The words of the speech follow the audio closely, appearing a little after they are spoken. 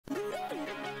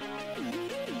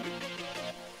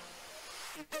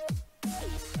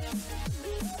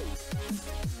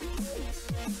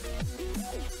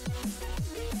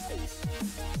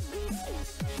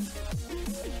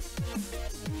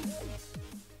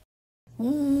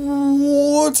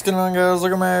What's going on, guys?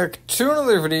 Welcome back to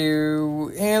another video,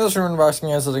 and this room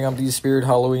unboxing is setting up the Spirit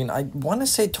Halloween, I want to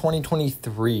say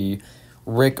 2023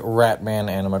 Rick Ratman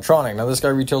animatronic. Now, this guy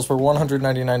retails for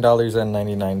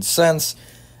 $199.99,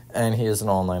 and he is an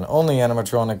online-only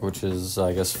animatronic, which is,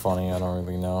 I guess, funny. I don't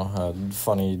really know.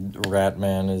 Funny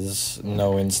Ratman is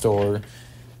no in-store.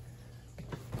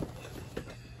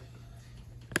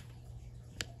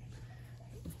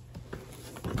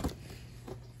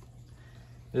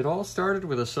 It all started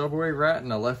with a subway rat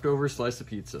and a leftover slice of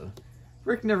pizza.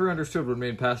 Rick never understood what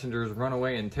made passengers run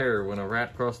away in terror when a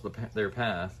rat crossed their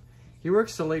path. He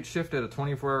works the late shift at a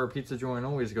 24-hour pizza joint and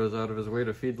always goes out of his way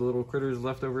to feed the little critters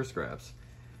leftover scraps.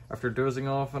 After dozing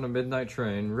off on a midnight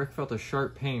train, Rick felt a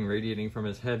sharp pain radiating from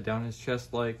his head down his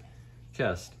chest like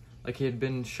he had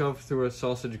been shoved through a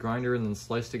sausage grinder and then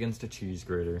sliced against a cheese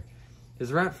grater.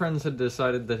 His rat friends had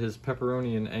decided that his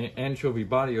pepperoni and anchovy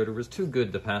body odor was too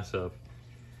good to pass up.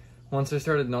 Once they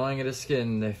started gnawing at his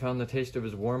skin, they found the taste of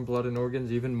his warm blood and organs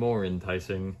even more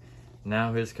enticing.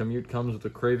 Now his commute comes with a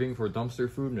craving for dumpster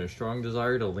food and a strong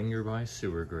desire to linger by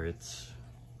sewer grates.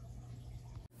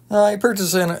 I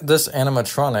purchased this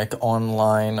animatronic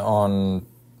online on,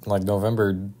 like,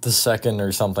 November the 2nd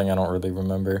or something, I don't really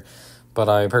remember. But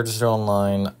I purchased it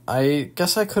online. I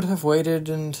guess I could have waited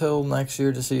until next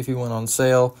year to see if he went on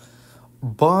sale.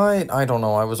 But, I don't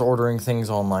know, I was ordering things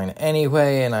online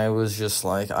anyway, and I was just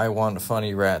like, I want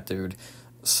funny rat dude.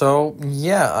 So,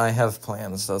 yeah, I have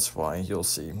plans, that's why you'll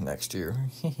see next year.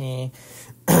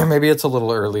 Maybe it's a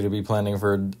little early to be planning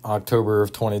for October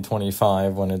of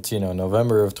 2025 when it's,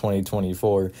 November of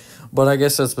 2024. But I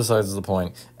guess that's besides the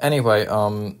point. Anyway,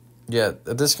 yeah,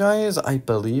 this guy is, I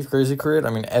believe, Crazy Create.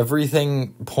 I mean,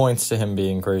 everything points to him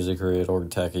being Crazy Create or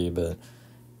techie, but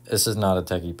this is not a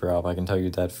techie prop, I can tell you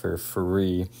that for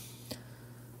free.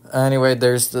 Anyway,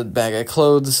 there's the bag of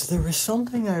clothes. There was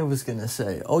something I was gonna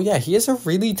say. Oh yeah, he has a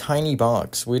really tiny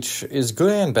box, which is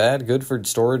good and bad. Good for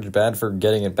storage, bad for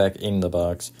getting it back in the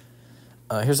box.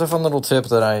 Here's a fun little tip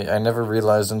that I never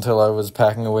realized until I was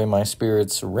packing away my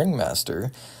Spirit's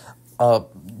Ringmaster.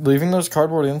 Leaving those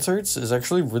cardboard inserts is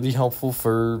actually really helpful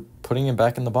for putting it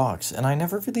back in the box, and I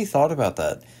never really thought about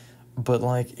that. But,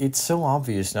 like, it's so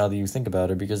obvious now that you think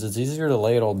about it, because it's easier to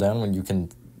lay it all down when you can,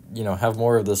 have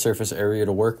more of the surface area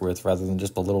to work with rather than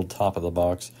just the little top of the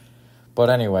box. But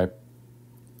anyway,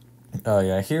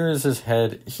 yeah, here is his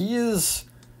head. He is,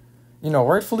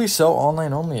 rightfully so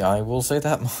online only, I will say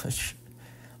that much.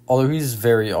 Although he's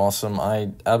very awesome,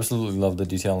 I absolutely love the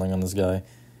detailing on this guy.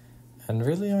 And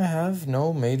really, I have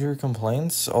no major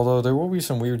complaints, although there will be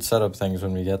some weird setup things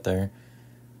when we get there.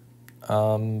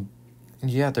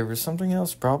 Yeah, there was something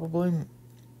else, probably.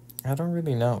 I don't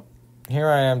really know. Here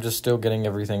I am just still getting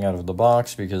everything out of the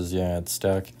box because, yeah, it's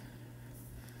stuck.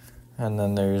 And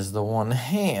then there's the one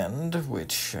hand,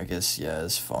 which I guess, yeah,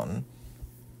 is fun.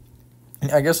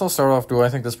 I guess I'll start off, do I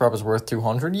think this prop is worth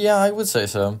 $200? Yeah, I would say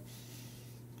so.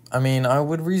 I mean, I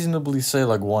would reasonably say,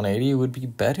 like, $180 would be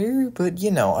better, but,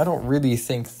 I don't really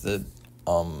think that,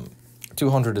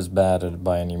 $200 is bad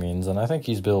by any means, and I think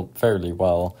he's built fairly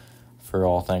well, for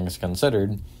all things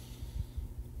considered.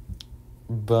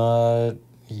 But,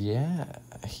 yeah,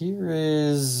 here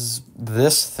is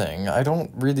this thing. I don't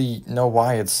really know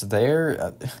why it's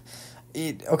there.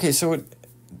 Okay, so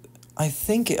I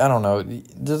don't know,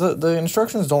 the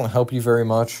instructions don't help you very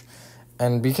much,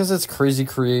 and because it's Crazy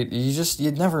Create,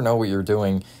 you'd never know what you're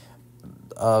doing.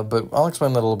 But I'll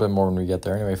explain that a little bit more when we get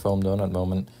there. Anyway, foam donut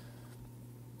moment.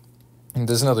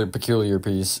 There's another peculiar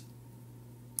piece.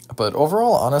 But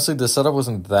overall, honestly, the setup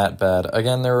wasn't that bad.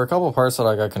 Again, there were a couple parts that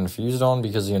I got confused on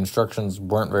because the instructions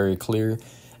weren't very clear.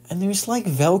 And there's, like,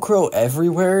 Velcro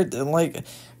everywhere. Like,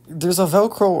 there's a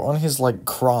Velcro on his, like,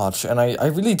 crotch, and I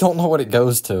really don't know what it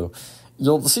goes to.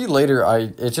 You'll see later,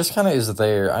 it just kind of is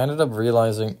there. I ended up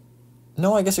realizing...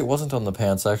 No, I guess it wasn't on the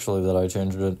pants, actually, that I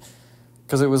changed it.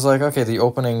 Because it was like, okay, the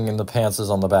opening in the pants is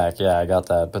on the back. Yeah, I got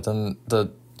that. But then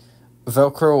the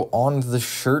Velcro on the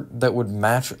shirt that would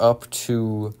match up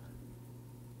to...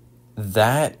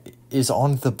 that is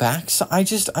on the back, so I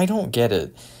don't get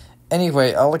it.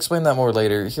 Anyway, I'll explain that more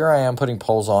later. Here I am putting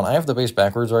poles on. I have the base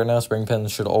backwards right now. Spring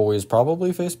pins should always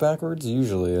probably face backwards.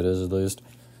 Usually it is, at least.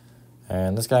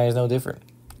 And this guy is no different.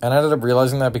 And I ended up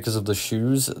realizing that because of the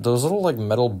shoes. Those little, like,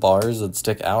 metal bars that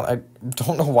stick out. I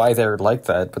don't know why they're like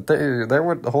that, but they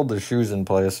would hold the shoes in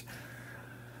place.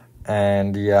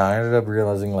 And, yeah, I ended up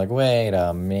realizing, like, wait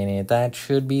a minute, that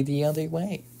should be the other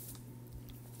way.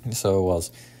 So it was.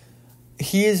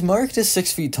 He is marked as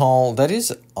 6 feet tall. That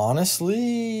is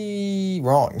honestly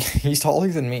wrong. He's taller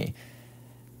than me.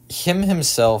 Him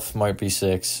himself might be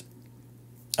 6.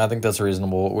 I think that's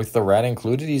reasonable. With the rat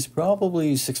included, he's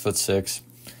probably 6'6",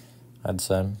 I'd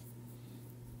say.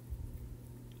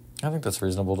 I think that's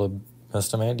reasonable to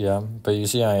estimate, yeah. But you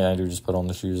see, I do just put on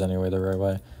the shoes anyway the right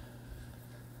way.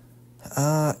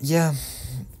 Yeah.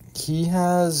 He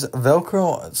has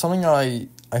Velcro, something I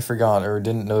forgot or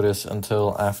didn't notice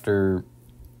until after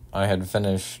I had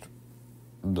finished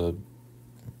the,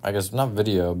 I guess, not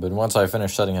video, but once I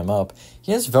finished setting him up.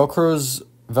 He has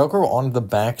Velcro on the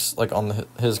backs, like on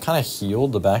his kind of heel,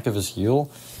 the back of his heel,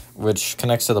 which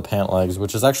connects to the pant legs,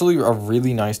 which is actually a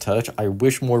really nice touch. I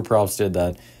wish more props did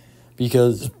that,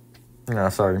 because,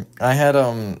 I had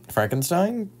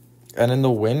Frankenstein, and in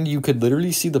the wind, you could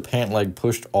literally see the pant leg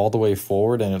pushed all the way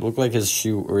forward, and it looked like his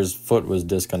shoe or his foot was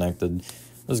disconnected.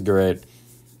 It was great.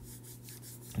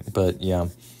 But, yeah.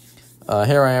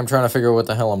 Here I am trying to figure out what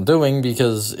the hell I'm doing,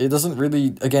 because it doesn't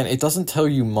really, again, it doesn't tell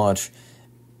you much,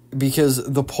 because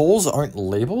the poles aren't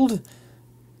labeled,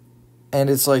 and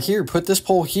it's like, here, put this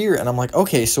pole here, and I'm like,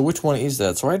 okay, so which one is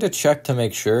that? So I had to check to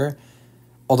make sure.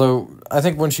 Although, I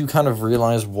think once you kind of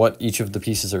realize what each of the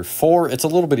pieces are for, it's a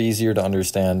little bit easier to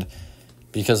understand,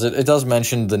 because it does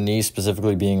mention the knee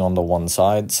specifically being on the one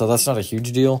side, so that's not a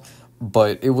huge deal,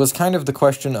 but it was kind of the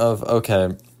question of, okay,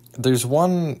 there's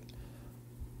one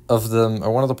of them,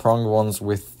 or one of the pronged ones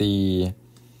with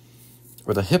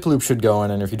where the hip loop should go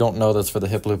in, and if you don't know that's for the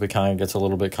hip loop, it kind of gets a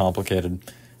little bit complicated,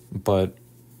 but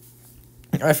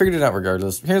I figured it out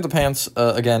regardless. Here are the pants.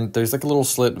 Again, there's like a little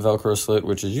slit, Velcro slit,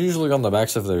 which is usually on the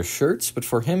backs of their shirts, but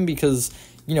for him, because,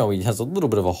 he has a little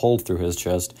bit of a hole through his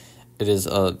chest, it is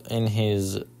in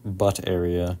his butt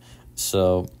area.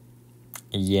 So,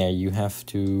 yeah, you have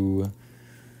to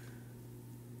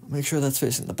make sure that's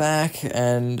facing the back.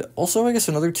 And also, I guess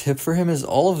another tip for him is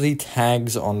all of the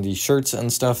tags on the shirts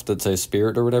and stuff that say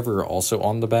Spirit or whatever are also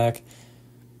on the back,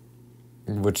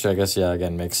 which I guess, yeah,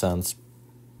 again, makes sense.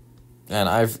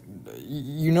 And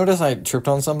you notice I tripped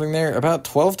on something there about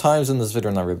 12 times in this video,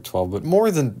 not really 12, but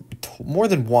more than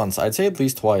once, I'd say at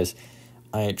least twice,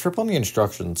 I trip on the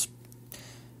instructions,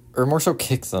 or more so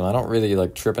kick them. I don't really,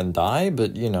 like, trip and die,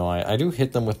 but, I do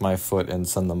hit them with my foot and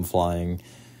send them flying,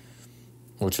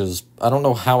 which is, I don't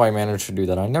know how I managed to do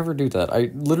that. I never do that.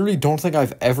 I literally don't think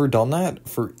I've ever done that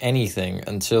for anything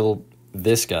until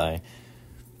this guy.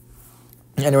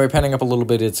 Anyway, panning up a little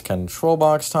bit, it's control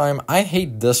box time. I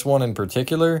hate this one in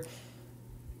particular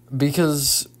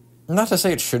because, not to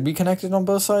say it should be connected on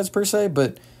both sides per se,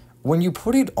 but when you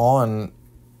put it on,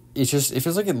 it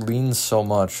feels like it leans so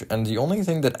much, and the only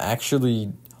thing that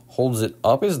actually holds it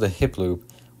up is the hip loop,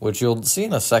 which you'll see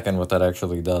in a second what that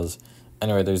actually does.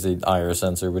 Anyway, there's the IR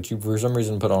sensor, which you for some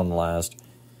reason put on last.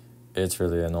 It's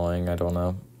really annoying, I don't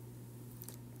know.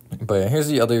 But yeah, here's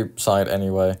the other side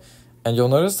anyway. And you'll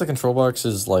notice the control box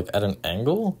is, like, at an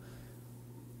angle,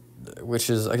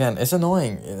 which is, again, it's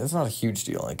annoying. It's not a huge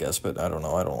deal, I guess, but I don't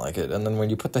know. I don't like it. And then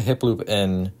when you put the hip loop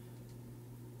in,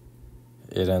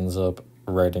 it ends up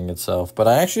righting itself. But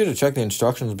I actually had to check the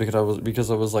instructions because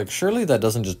I was like, surely that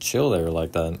doesn't just chill there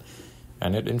like that.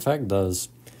 And it, in fact, does.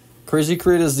 Crazy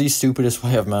Crate is the stupidest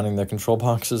way of mounting the control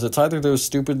boxes. It's either those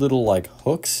stupid little, like,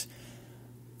 hooks,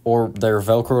 or they're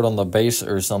Velcroed on the base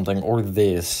or something, or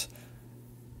this.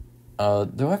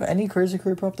 Do I have any Crazy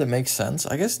Crate prop that makes sense?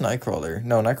 I guess Nightcrawler.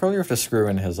 No, Nightcrawler you have to screw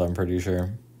in his, I'm pretty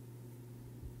sure.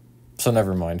 So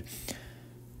never mind.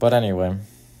 But anyway.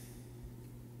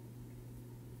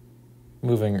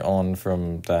 Moving on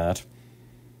from that.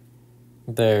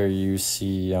 There you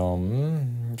see,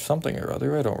 something or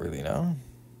other, I don't really know.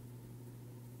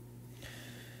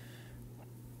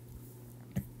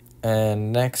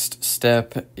 And next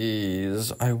step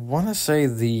is, I want to say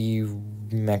the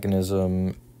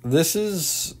mechanism. This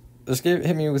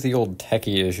hit me with the old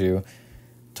techie issue,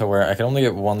 to where I can only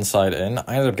get one side in.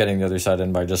 I ended up getting the other side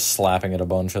in by just slapping it a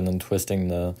bunch and then twisting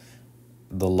the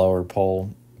lower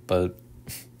pole, but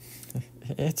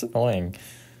it's annoying.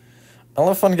 I'll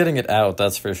have fun getting it out,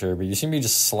 that's for sure, but you see me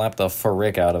just slap the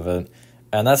frick out of it,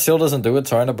 and that still doesn't do it,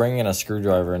 so I end up bringing in a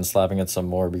screwdriver and slapping it some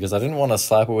more, because I didn't want to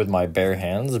slap it with my bare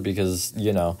hands, because,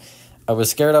 I was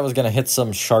scared I was going to hit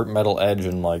some sharp metal edge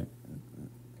and, like,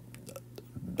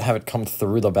 have it come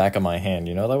through the back of my hand,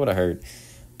 that would have hurt.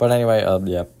 But anyway,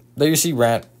 yeah, there you see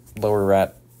rat, lower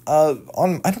rat. I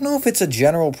don't know if it's a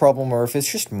general problem or if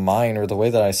it's just mine or the way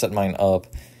that I set mine up,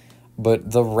 but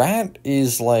the rat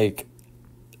is, like,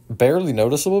 barely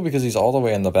noticeable because he's all the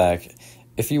way in the back.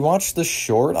 If you watch the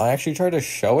short, I actually tried to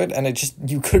show it, and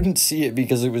you couldn't see it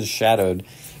because it was shadowed,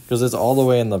 because it's all the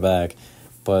way in the back,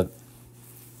 but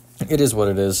it is what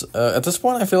it is. At this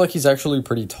point, I feel like he's actually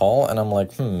pretty tall, and I'm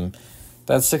like,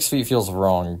 that 6 feet feels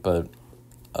wrong, but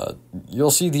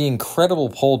You'll see the incredible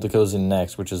pole that goes in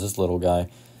next, which is this little guy.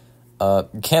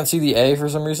 Can't see the A for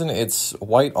some reason. It's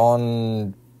white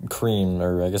on cream,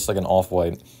 or I guess like an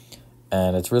off-white.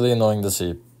 And it's really annoying to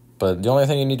see. But the only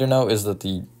thing you need to know is that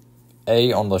the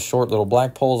A on the short little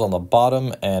black pole is on the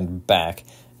bottom and back.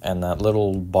 And that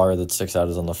little bar that sticks out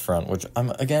is on the front, which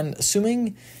I'm, again,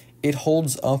 assuming it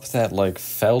holds up that, like,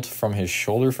 felt from his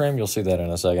shoulder frame. You'll see that in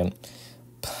a second.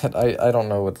 But I don't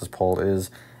know what this pole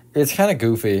is. It's kind of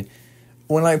goofy.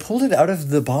 When I pulled it out of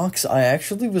the box, I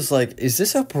actually was like, is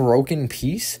this a broken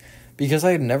piece? Because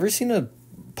I had never seen a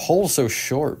pole so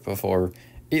short before.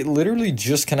 It literally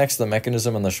just connects the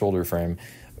mechanism and the shoulder frame.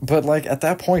 But, like, at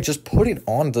that point, just put it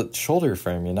on the shoulder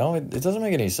frame, you know? It doesn't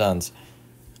make any sense.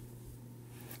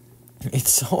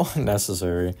 It's so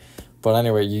unnecessary. But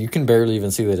anyway, you can barely even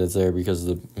see that it's there because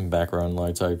the background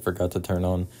lights I forgot to turn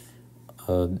on.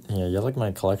 Yeah, you like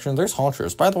my collection? There's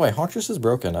Hauntress. By the way, Hauntress is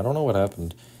broken. I don't know what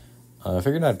happened. I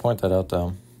figured I'd point that out,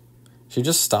 though. She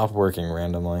just stopped working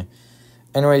randomly.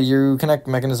 Anyway, you connect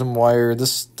mechanism wire.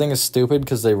 This thing is stupid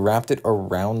because they wrapped it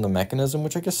around the mechanism,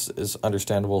 which I guess is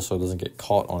understandable so it doesn't get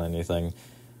caught on anything.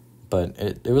 But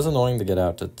it was annoying to get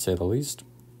out, to say the least.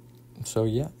 So,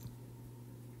 yeah.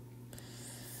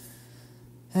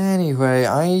 Anyway,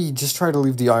 I just tried to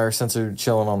leave the IR sensor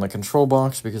chilling on the control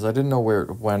box because I didn't know where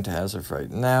it went as of right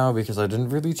now because I didn't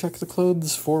really check the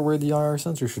clothes for where the IR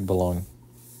sensor should belong.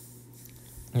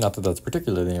 Not that that's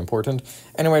particularly important.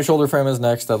 Anyway, shoulder frame is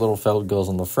next. That little felt goes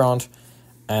on the front,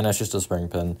 and it's just a spring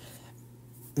pin.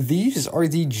 These are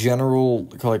the general,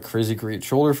 like, Crazy Create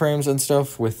shoulder frames and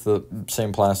stuff with the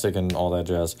same plastic and all that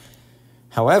jazz.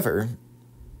 However,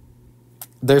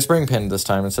 they're spring pinned this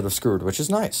time instead of screwed, which is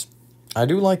nice. I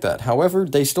do like that. However,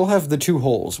 they still have the two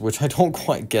holes, which I don't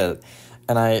quite get.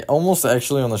 And I almost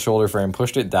actually on the shoulder frame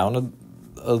pushed it down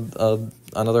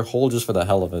another hole just for the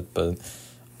hell of it, but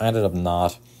I ended up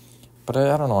not. But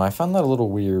I don't know, I found that a little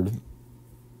weird.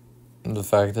 The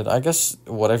fact that, I guess,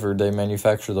 whatever, they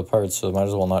manufacture the parts, so might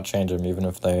as well not change them, even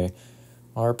if they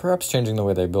are perhaps changing the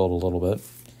way they build a little bit.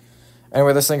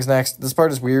 Anyway, this thing's next. This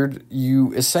part is weird.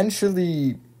 You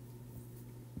essentially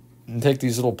take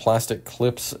these little plastic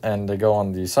clips and they go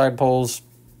on the side poles,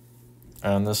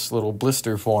 and this little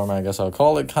blister form, I guess I'll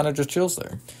call it, kind of just chills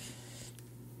there.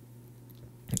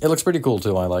 It looks pretty cool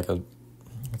too. I like it.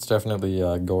 It's definitely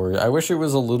gory. I wish it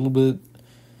was a little bit,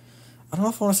 I don't know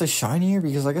if I want to say shinier,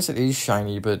 because I guess it is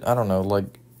shiny, but I don't know,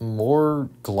 like more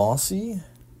glossy?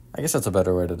 I guess that's a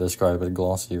better way to describe it,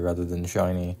 glossy rather than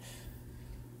shiny.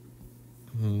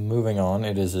 Moving on,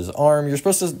 it is his arm. You're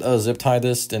supposed to zip tie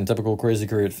this in typical Crazy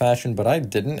Create fashion, but I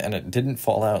didn't, and it didn't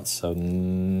fall out, so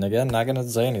again, not gonna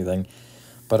say anything.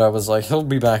 But I was like, he'll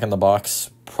be back in the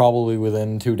box probably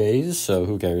within 2 days, so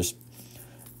who cares?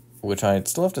 Which I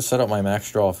still have to set up my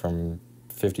max draw from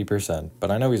 50%,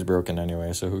 but I know he's broken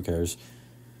anyway, so who cares?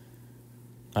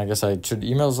 I guess I should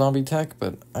email Zombie Tech,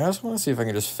 but I also want to see if I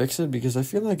can just fix it, because I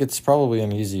feel like it's probably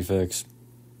an easy fix.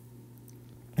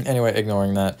 Anyway,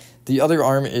 ignoring that. The other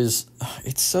arm is,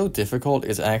 it's so difficult,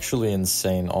 it's actually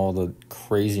insane, all the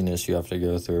craziness you have to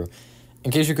go through.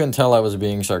 In case you couldn't tell I was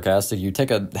being sarcastic, you take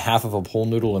a half of a pool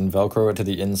noodle and Velcro it to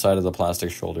the inside of the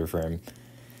plastic shoulder frame.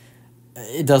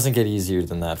 It doesn't get easier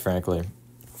than that, frankly.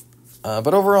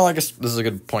 But overall, I guess this is a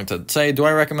good point to say. Do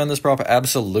I recommend this prop?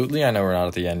 Absolutely. I know we're not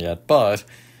at the end yet, but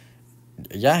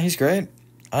yeah, he's great.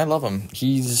 I love him.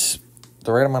 He's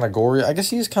the right amount of gory. I guess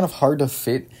he's kind of hard to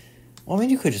fit. Well, I mean,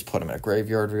 you could just put him in a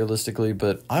graveyard, realistically,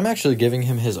 but I'm actually giving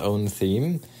him his own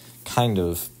theme. Kind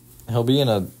of. He'll be in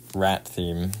a rat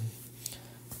theme.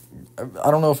 I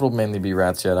don't know if it'll mainly be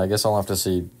rats yet. I guess I'll have to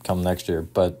see come next year,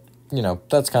 but, you know,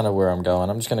 that's kind of where I'm going.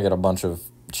 I'm just going to get a bunch of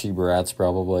cheap rats,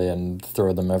 probably, and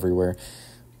throw them everywhere.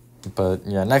 But,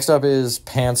 yeah, next up is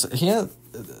pants.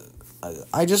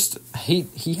 I just hate,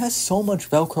 he has so much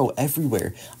Velcro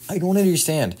everywhere. I don't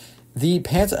understand. The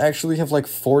pants actually have, like,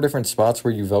 4 different spots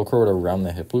where you Velcro it around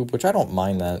the hip loop, which I don't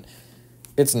mind that.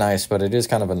 It's nice, but it is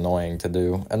kind of annoying to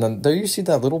do. And then there you see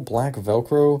that little black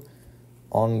Velcro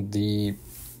on the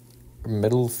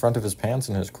middle front of his pants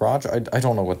and his crotch. I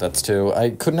don't know what that's to. I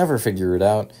could never figure it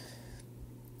out.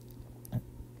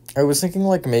 I was thinking,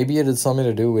 like, maybe it had something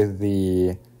to do with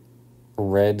the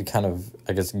red kind of,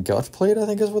 I guess, gut plate, I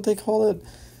think is what they call it.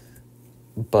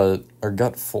 But, or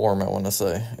gut form, I want to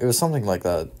say. It was something like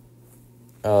that.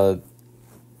 But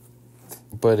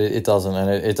it doesn't, and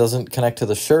it doesn't connect to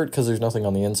the shirt because there's nothing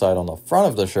on the inside on the front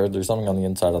of the shirt. There's something on the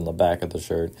inside on the back of the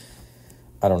shirt.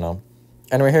 I don't know.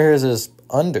 Anyway, here is his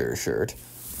undershirt,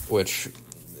 which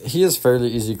he has fairly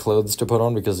easy clothes to put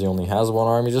on because he only has one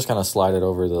arm. You just kind of slide it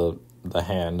over the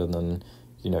hand, and then,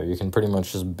 you know, you can pretty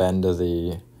much just bend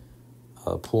the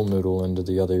pool noodle into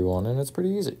the other one, and it's pretty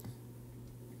easy.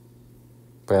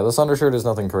 But yeah, this undershirt is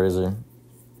nothing crazy.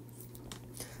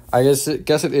 I guess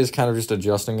it is kind of just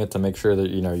adjusting it to make sure that,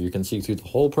 you know, you can see through the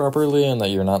hole properly and that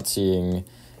you're not seeing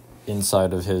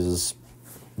inside of his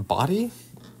body?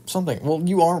 Something. Well,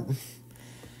 you are...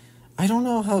 I don't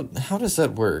know how does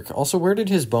that work? Also, where did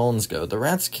his bones go? The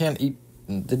rats didn't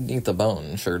eat the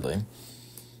bone, surely.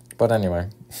 But anyway,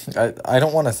 I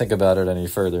don't want to think about it any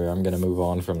further. I'm going to move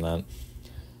on from that.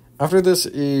 After this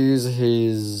is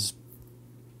his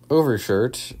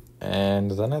overshirt,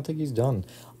 and then I think he's done.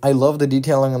 I love the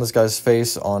detailing on this guy's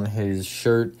face on his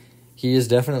shirt. He is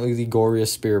definitely the goriest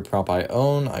spirit prop I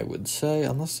own, I would say,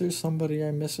 unless there's somebody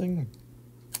I'm missing.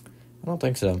 I don't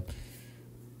think so.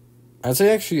 I'd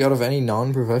say actually out of any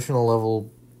non-professional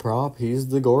level prop, he's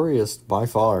the goriest by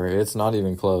far. It's not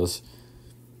even close.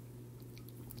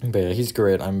 But yeah, he's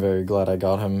great. I'm very glad I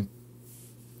got him.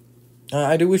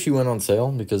 I do wish he went on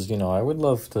sale because, you know, I would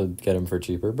love to get him for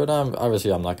cheaper. But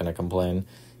obviously I'm not going to complain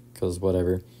because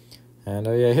whatever. And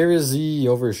yeah, here is the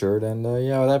overshirt. And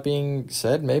yeah, with that being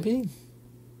said, maybe?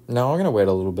 No, I'm going to wait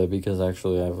a little bit because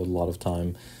actually I have a lot of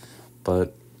time.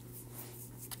 But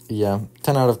yeah,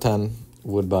 10 out of 10.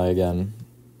 Would buy again,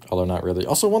 although not really.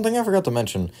 Also, one thing I forgot to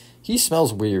mention, he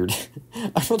smells weird.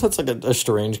 I know that's like a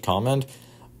strange comment,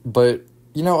 but,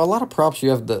 you know, a lot of props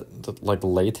you have the like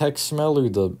latex smell or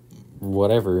the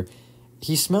whatever.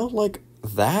 He smelled like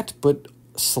that, but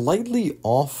slightly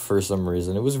off for some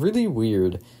reason. It was really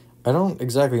weird. I don't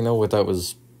exactly know what that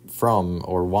was from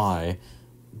or why,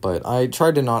 but I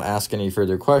tried to not ask any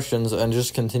further questions and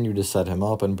just continue to set him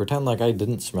up and pretend like I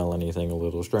didn't smell anything a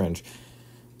little strange.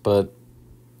 But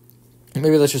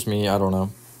maybe that's just me, I don't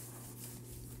know.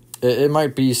 It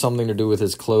might be something to do with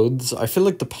his clothes. I feel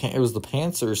like it was the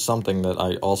pants or something that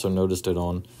I also noticed it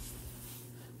on.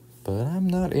 But I'm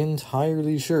not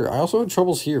entirely sure. I also had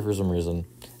troubles here for some reason.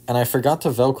 And I forgot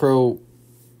to Velcro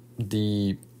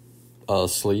the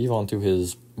sleeve onto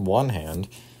his one hand.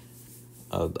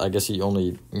 I guess he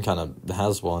only kind of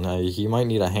has one. He might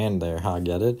need a hand there,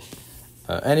 get it?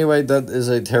 Anyway, that is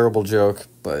a terrible joke,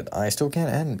 but I still can't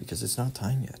end because it's not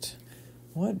time yet.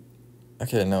 What?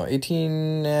 Okay, no,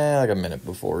 18, like a minute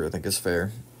before, I think is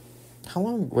fair. How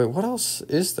long? Wait, what else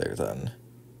is there then?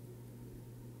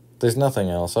 There's nothing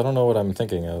else. I don't know what I'm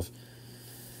thinking of.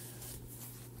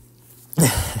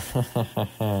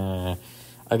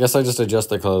 I guess I just adjust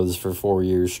the clothes for 4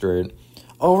 years straight.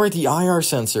 Oh, right, the IR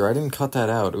sensor. I didn't cut that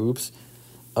out. Oops.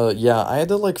 Yeah, I had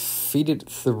to, like, feed it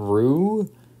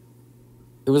through.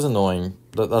 It was annoying.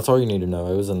 That's all you need to know.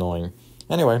 It was annoying.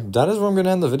 Anyway, that is where I'm going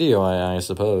to end the video, I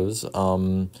suppose.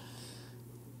 Thank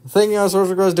you guys so much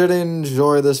if you guys did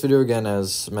enjoy this video. Again,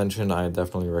 as mentioned, I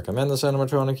definitely recommend this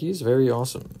animatronic. He's very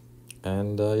awesome.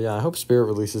 And, yeah, I hope Spirit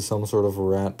releases some sort of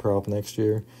rat prop next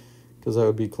year, because that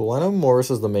would be cool. I know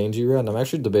Morris is the mangy rat, and I'm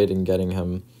actually debating getting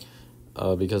him,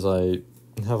 because I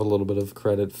have a little bit of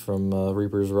credit from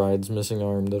Reaper's Ride's missing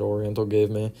arm that Oriental gave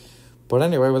me. But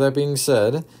anyway, with that being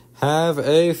said, have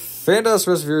a fantastic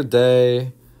rest of your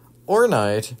day or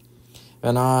night,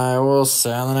 and I will see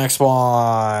you on the next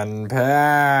one.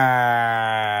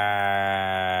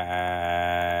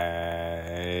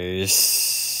 Peace.